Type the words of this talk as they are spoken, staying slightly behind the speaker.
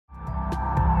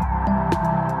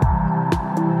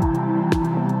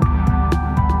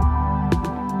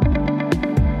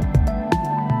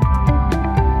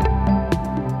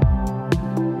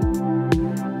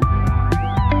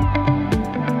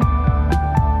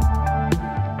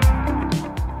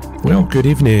Well, good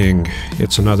evening.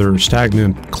 It's another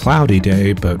stagnant, cloudy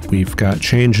day, but we've got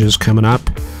changes coming up.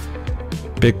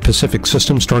 Big Pacific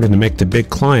system starting to make the big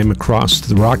climb across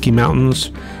the Rocky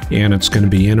Mountains, and it's going to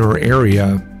be in our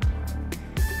area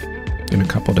in a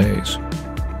couple days.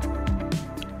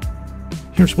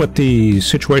 Here's what the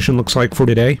situation looks like for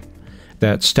today.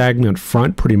 That stagnant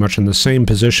front pretty much in the same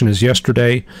position as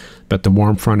yesterday, but the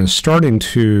warm front is starting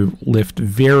to lift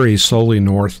very slowly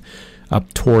north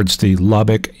up towards the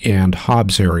Lubbock and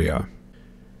Hobbs area.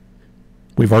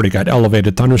 We've already got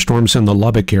elevated thunderstorms in the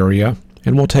Lubbock area,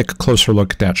 and we'll take a closer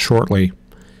look at that shortly.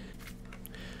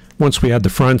 Once we add the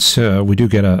fronts, we do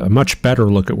get a much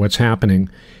better look at what's happening,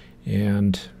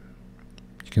 and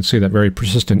you can see that very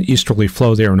persistent easterly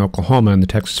flow there in Oklahoma and the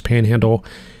Texas Panhandle,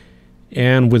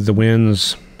 and with the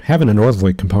winds having a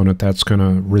northerly component, that's going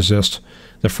to resist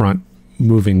the front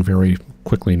moving very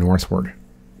quickly northward.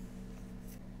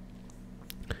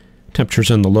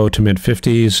 Temperatures in the low to mid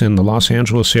 50s in the Los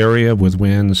Angeles area with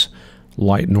winds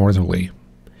light northerly.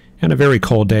 And a very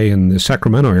cold day in the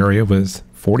Sacramento area with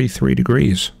 43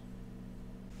 degrees.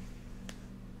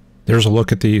 There's a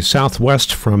look at the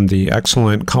southwest from the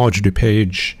excellent College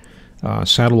DuPage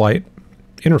satellite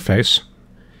interface.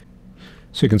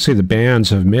 So you can see the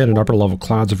bands of mid and upper level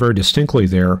clouds very distinctly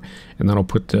there, and that'll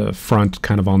put the front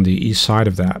kind of on the east side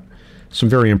of that. Some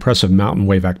very impressive mountain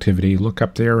wave activity. Look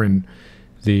up there in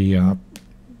the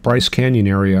Bryce Canyon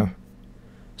area,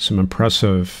 some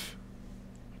impressive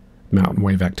mountain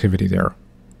wave activity there.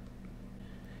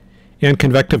 And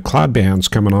convective cloud bands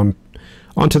coming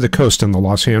onto the coast in the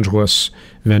Los Angeles,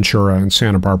 Ventura, and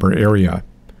Santa Barbara area.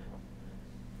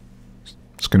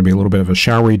 It's going to be a little bit of a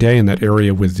showery day in that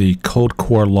area with the cold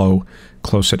core low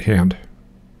close at hand.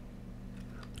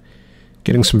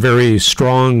 Getting some very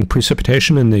strong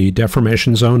precipitation in the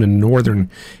deformation zone in northern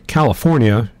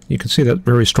California. You can see that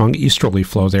very strong easterly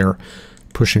flow there,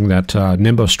 pushing that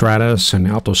nimbostratus and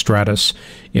altostratus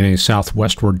in a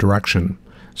southwestward direction.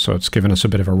 So it's given us a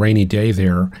bit of a rainy day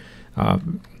there.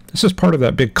 This is part of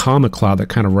that big comet cloud that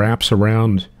kind of wraps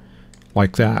around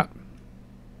like that.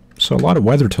 So a lot of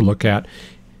weather to look at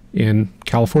in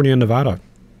California and Nevada.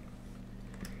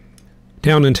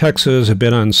 Down in Texas, a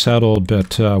bit unsettled,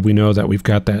 but we know that we've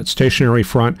got that stationary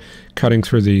front cutting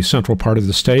through the central part of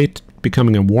the state,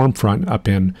 becoming a warm front up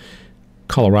in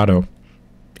Colorado.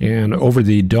 And over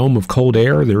the dome of cold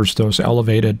air, there's those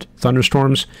elevated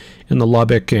thunderstorms in the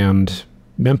Lubbock and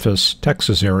Memphis,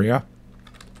 Texas area.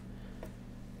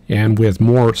 And with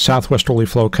more southwesterly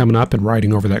flow coming up and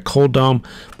riding over that cold dome,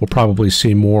 we'll probably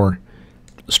see more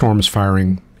storms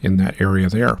firing in that area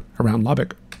there around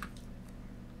Lubbock.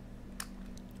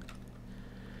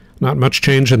 Not much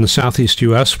change in the southeast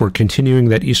U.S. We're continuing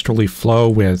that easterly flow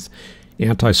with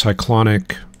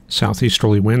anticyclonic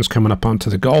southeasterly winds coming up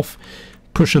onto the Gulf,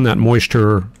 pushing that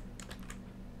moisture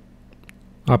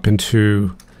up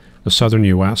into the southern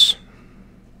U.S.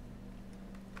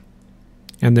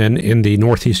 And then in the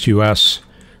northeast U.S.,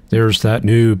 there's that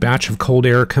new batch of cold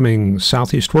air coming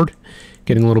southeastward,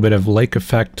 getting a little bit of lake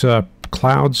effect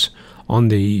clouds on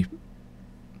the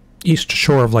east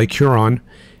shore of Lake Huron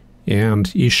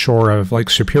and east shore of Lake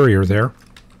Superior there.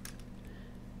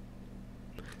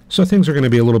 So things are going to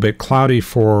be a little bit cloudy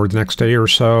for the next day or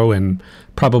so, and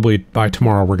probably by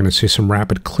tomorrow we're going to see some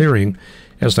rapid clearing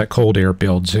as that cold air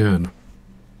builds in.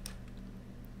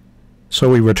 So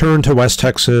we return to West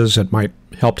Texas. It might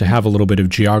help to have a little bit of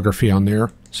geography on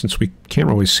there since we can't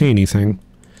really see anything.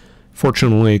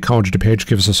 Fortunately, College DuPage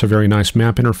gives us a very nice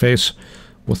map interface.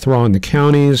 We'll throw in the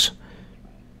counties,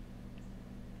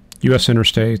 U.S.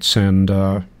 interstates, and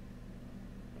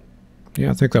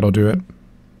yeah, I think that'll do it.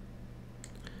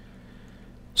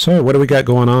 So what do we got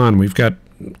going on? We've got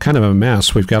kind of a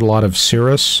mess. We've got a lot of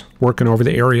cirrus working over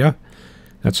the area.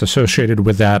 That's associated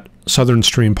with that southern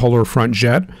stream polar front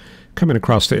jet coming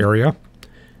across the area.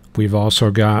 We've also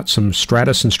got some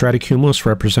stratus and stratocumulus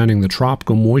representing the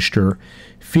tropical moisture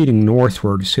feeding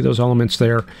northward. You see those elements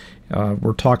there?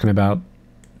 We're talking about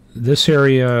this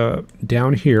area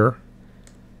down here.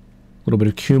 A little bit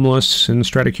of cumulus and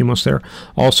stratocumulus there.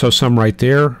 Also some right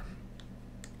there.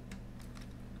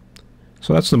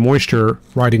 So that's the moisture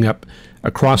riding up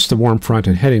across the warm front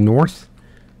and heading north.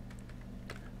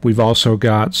 We've also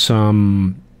got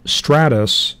some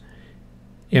stratus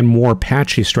and more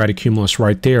patchy stratocumulus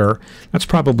right there. That's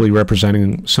probably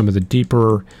representing some of the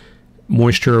deeper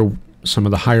moisture, some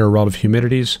of the higher relative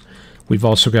humidities. We've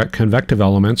also got convective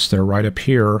elements. They're right up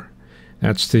here.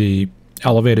 That's the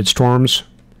elevated storms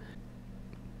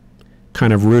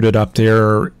kind of rooted up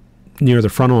there near the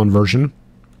frontal inversion.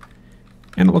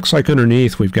 And it looks like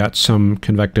underneath we've got some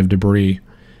convective debris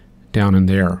down in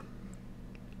there.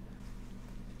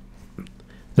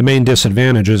 The main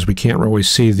disadvantage is we can't really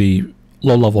see the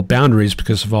low-level boundaries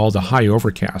because of all the high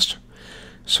overcast.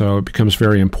 So it becomes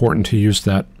very important to use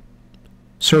that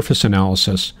surface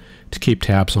analysis to keep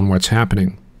tabs on what's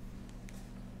happening.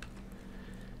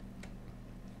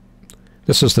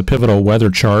 This is the pivotal weather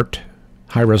chart,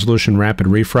 high-resolution rapid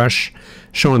refresh,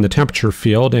 showing the temperature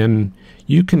field, and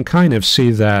you can kind of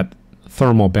see that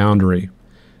thermal boundary.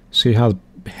 See how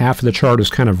half of the chart is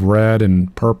kind of red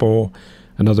and purple,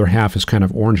 another half is kind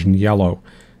of orange and yellow.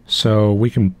 So we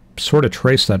can sort of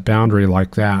trace that boundary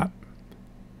like that.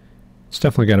 It's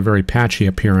definitely got a very patchy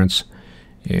appearance.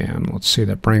 And let's see,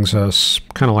 that brings us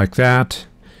kind of like that.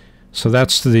 So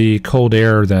that's the cold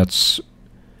air that's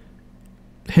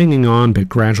hanging on but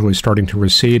gradually starting to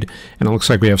recede. And it looks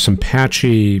like we have some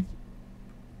patchy,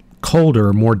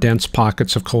 colder, more dense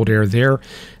pockets of cold air there.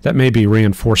 That may be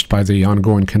reinforced by the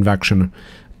ongoing convection,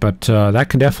 but that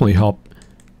can definitely help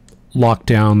lock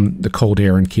down the cold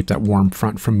air and keep that warm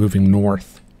front from moving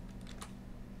north.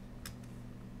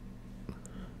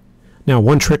 Now,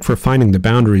 one trick for finding the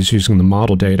boundaries using the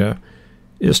model data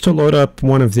is to load up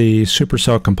one of the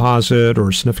supercell composite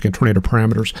or significant tornado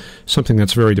parameters, something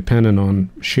that's very dependent on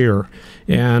shear,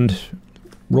 and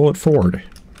roll it forward.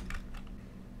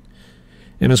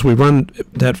 And as we run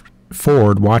that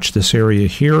forward, watch this area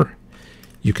here.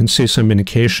 You can see some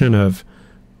indication of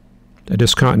a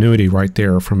discontinuity right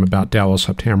there from about Dallas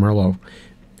up to Amarillo.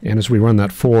 And as we run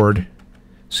that forward,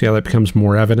 see how that becomes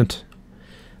more evident?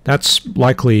 That's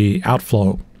likely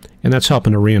outflow, and that's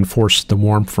helping to reinforce the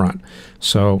warm front.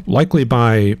 So likely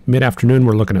by mid-afternoon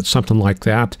we're looking at something like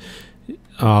that.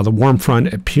 The warm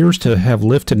front appears to have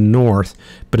lifted north,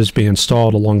 but is being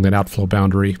stalled along that outflow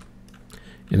boundary.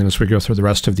 And then as we go through the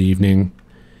rest of the evening,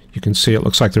 you can see it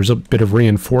looks like there's a bit of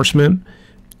reinforcement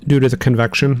due to the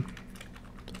convection.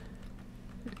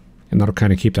 And that'll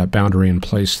kind of keep that boundary in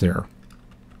place there.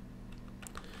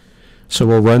 So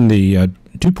we'll run the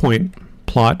dew-point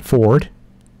plot forward.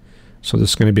 So this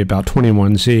is going to be about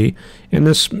 21Z. And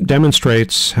this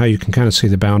demonstrates how you can kind of see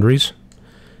the boundaries.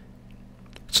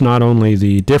 It's not only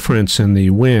the difference in the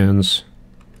winds,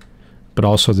 but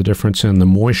also the difference in the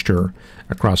moisture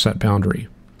across that boundary.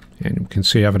 And you can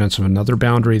see evidence of another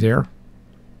boundary there.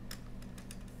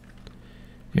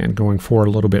 And going forward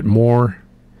a little bit more,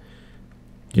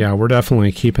 yeah, we're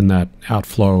definitely keeping that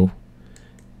outflow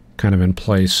kind of in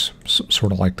place,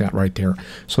 sort of like that right there.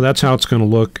 So that's how it's going to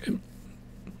look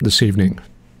this evening.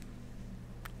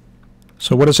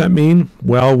 So what does that mean?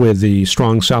 Well, with the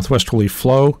strong southwesterly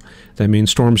flow, that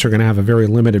means storms are going to have a very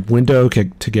limited window to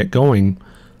get going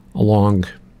along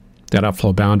that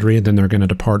outflow boundary, and then they're going to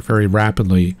depart very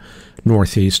rapidly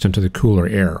northeast into the cooler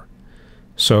air.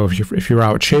 So if you're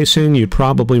out chasing, you'd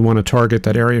probably want to target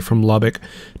that area from Lubbock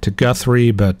to Guthrie,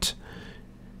 but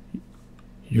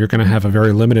you're going to have a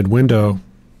very limited window,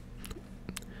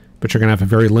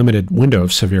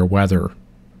 of severe weather.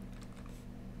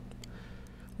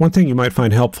 One thing you might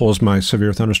find helpful is my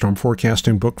severe thunderstorm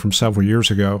forecasting book from several years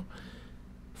ago.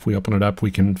 If we open it up, we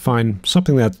can find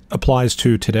something that applies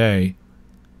to today.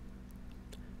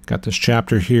 Got this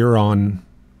chapter here on,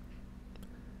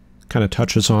 kind of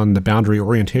touches on the boundary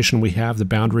orientation we have. The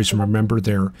boundaries, and remember,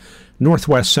 they're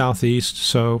northwest-southeast,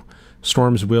 so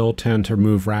storms will tend to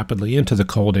move rapidly into the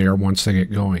cold air once they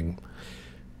get going.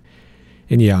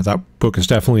 And yeah, that book is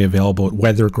definitely available at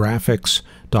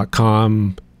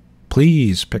weathergraphics.com.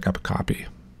 Please pick up a copy.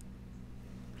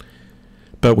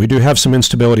 But we do have some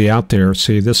instability out there.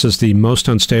 See, this is the most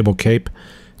unstable cape.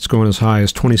 It's going as high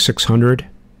as 2,600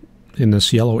 in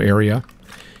this yellow area.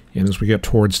 And as we get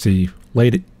towards the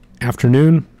late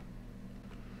afternoon,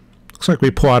 looks like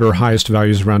we pull out our highest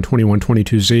values around 21,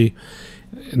 22Z.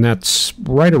 And that's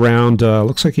right around,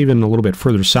 looks like even a little bit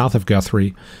further south of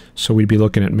Guthrie. So we'd be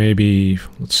looking at maybe,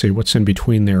 let's see, what's in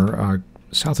between there.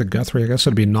 South of Guthrie, I guess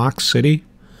it'd be Knox City.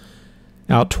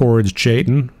 Out towards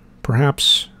Jayton,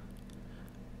 perhaps.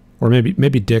 Or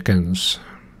maybe Dickens.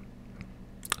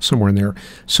 Somewhere in there.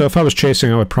 So if I was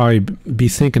chasing, I would probably be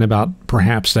thinking about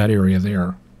perhaps that area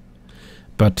there.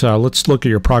 But let's look at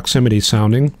your proximity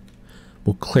sounding.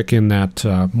 We'll click in that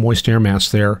moist air mass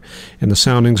there, and the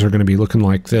soundings are going to be looking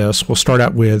like this. We'll start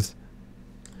out with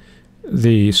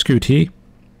the skew-t.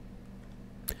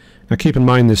 Now keep in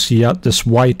mind this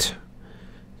white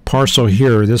parcel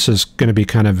here, this is going to be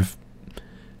kind of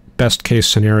best case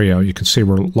scenario. You can see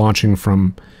we're launching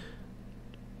from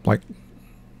like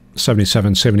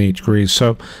 77, 78 degrees.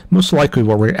 So most likely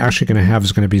what we're actually going to have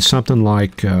is going to be something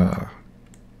like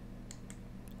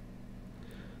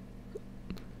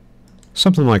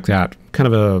something like that, kind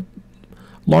of a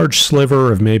large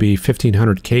sliver of maybe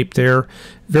 1,500 cape there.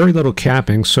 Very little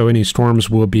capping, so any storms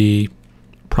will be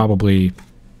probably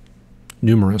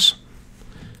numerous,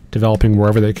 developing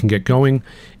wherever they can get going.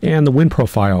 And the wind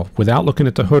profile, without looking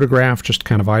at the photograph, just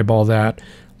kind of eyeball that,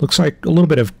 looks like a little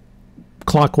bit of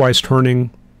clockwise turning,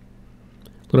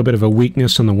 a little bit of a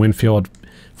weakness in the wind field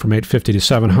from 850 to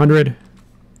 700.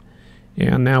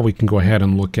 And now we can go ahead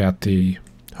and look at the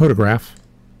photograph.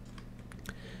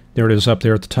 There it is up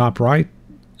there at the top right.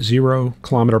 0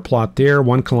 kilometer plot there,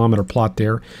 1 kilometer plot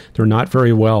there. They're not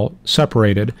very well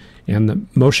separated, and the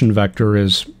motion vector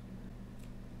is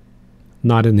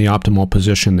not in the optimal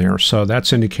position there. So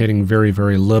that's indicating very,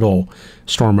 very little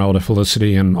storm relative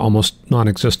helicity and almost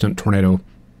non-existent tornado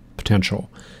potential.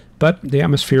 But the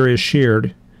atmosphere is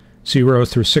sheared. 0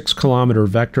 through 6 kilometer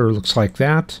vector looks like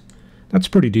that. That's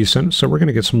pretty decent, so we're going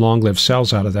to get some long-lived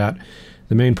cells out of that.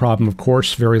 The main problem, of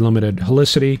course, very limited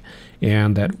helicity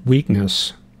and that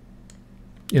weakness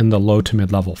in the low to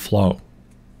mid-level flow.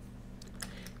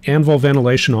 Anvil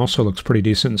ventilation also looks pretty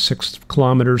decent, 6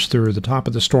 kilometers through the top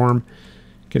of the storm,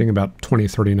 getting about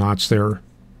 20-30 knots there.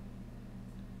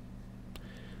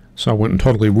 So I wouldn't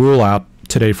totally rule out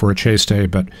today for a chase day,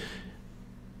 but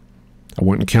I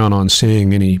wouldn't count on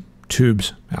seeing any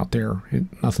tubes out there,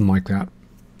 nothing like that.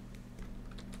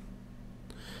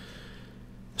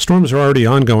 Storms are already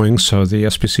ongoing, so the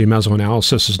SPC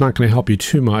mesoanalysis is not going to help you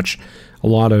too much. A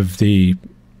lot of the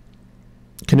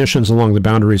conditions along the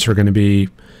boundaries are going to be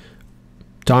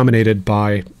dominated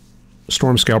by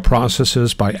storm scale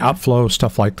processes, by outflow,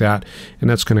 stuff like that, and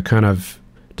that's going to kind of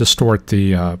distort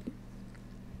the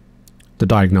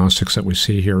diagnostics that we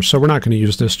see here. So we're not going to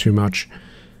use this too much.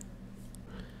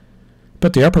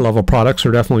 But the upper level products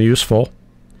are definitely useful.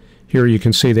 Here you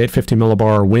can see the 850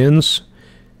 millibar winds,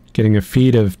 getting a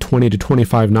feed of 20 to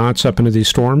 25 knots up into these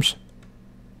storms.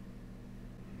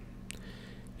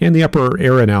 And the upper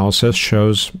air analysis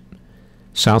shows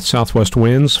south-southwest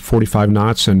winds, 45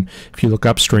 knots, and if you look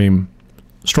upstream,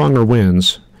 stronger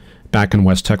winds back in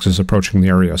West Texas approaching the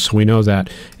area. So we know that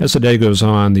as the day goes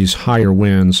on, these higher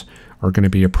winds are going to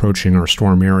be approaching our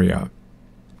storm area.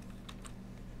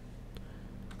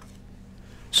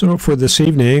 So for this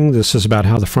evening, this is about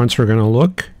how the fronts are going to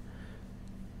look.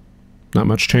 Not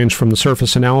much change from the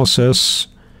surface analysis.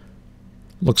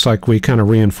 Looks like we kind of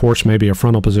reinforce maybe a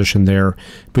frontal position there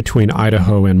between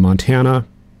Idaho and Montana.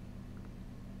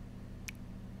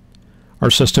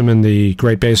 Our system in the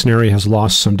Great Basin area has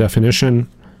lost some definition,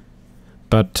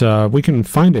 but we can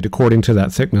find it according to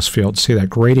that thickness field. See that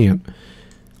gradient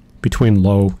between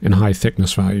low and high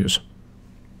thickness values.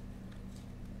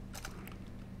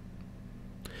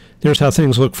 There's how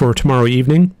things look for tomorrow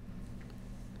evening.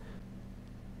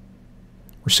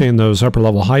 We're seeing those upper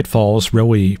level height falls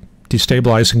really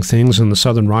destabilizing things in the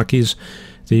southern Rockies.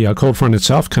 The cold front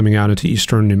itself coming out into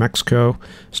eastern New Mexico,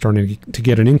 starting to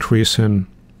get an increase in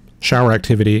shower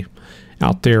activity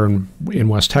out there in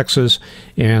West Texas,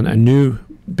 and a new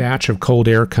batch of cold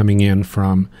air coming in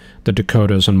from the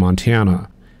Dakotas and Montana.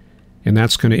 And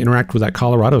that's going to interact with that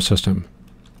Colorado system.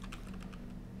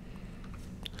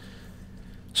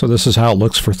 So this is how it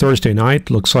looks for Thursday night.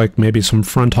 Looks like maybe some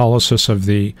frontalysis of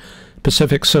the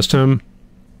Pacific system.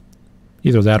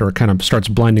 Either that or it kind of starts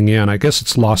blending in. I guess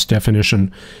it's lost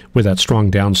definition with that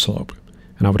strong downslope.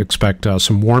 And I would expect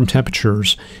some warm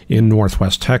temperatures in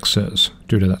northwest Texas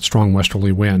due to that strong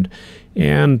westerly wind.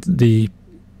 And the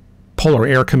polar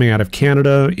air coming out of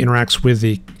Canada interacts with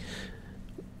the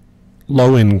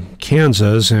low in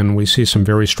Kansas, and we see some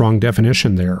very strong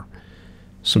definition there.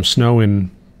 Some snow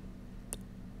in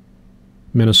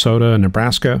Minnesota and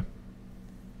Nebraska.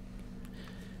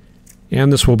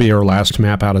 And this will be our last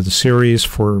map out of the series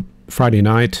for Friday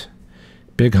night.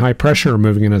 Big high pressure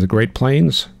moving into the Great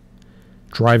Plains,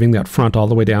 driving that front all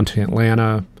the way down to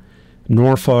Atlanta,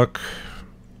 Norfolk,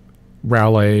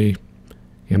 Raleigh,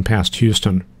 and past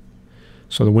Houston.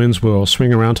 So the winds will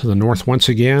swing around to the north once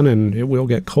again, and it will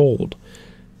get cold.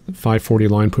 The 540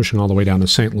 line pushing all the way down to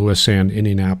St. Louis and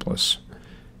Indianapolis.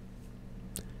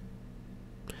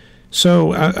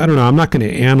 So, I don't know, I'm not going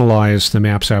to analyze the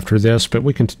maps after this, but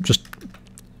we can just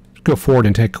go forward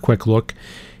and take a quick look.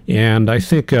 And I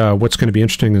think what's going to be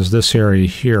interesting is this area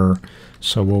here.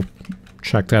 So we'll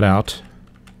check that out.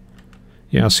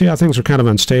 Yeah, see how things are kind of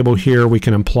unstable here? We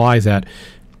can imply that,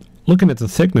 looking at the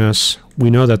thickness, we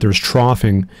know that there's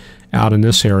troughing out in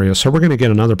this area. So we're going to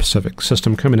get another Pacific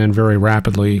system coming in very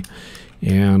rapidly.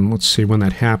 And let's see when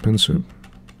that happens.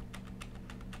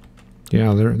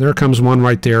 Yeah, there comes one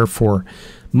right there for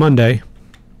Monday,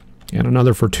 and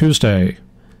another for Tuesday.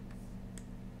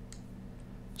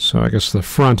 So I guess the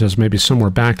front is maybe somewhere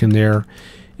back in there.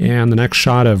 And the next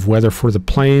shot of weather for the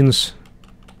plains.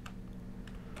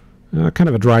 Kind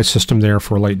of a dry system there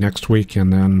for late next week,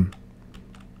 and then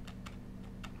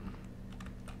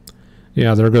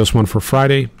Yeah, there goes one for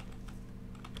Friday.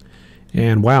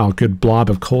 And wow, good blob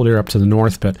of cold air up to the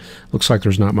north, but looks like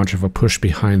there's not much of a push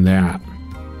behind that.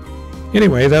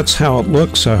 Anyway, that's how it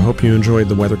looks. I hope you enjoyed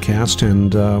the weathercast,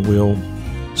 and we'll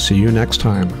see you next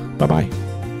time. Bye-bye.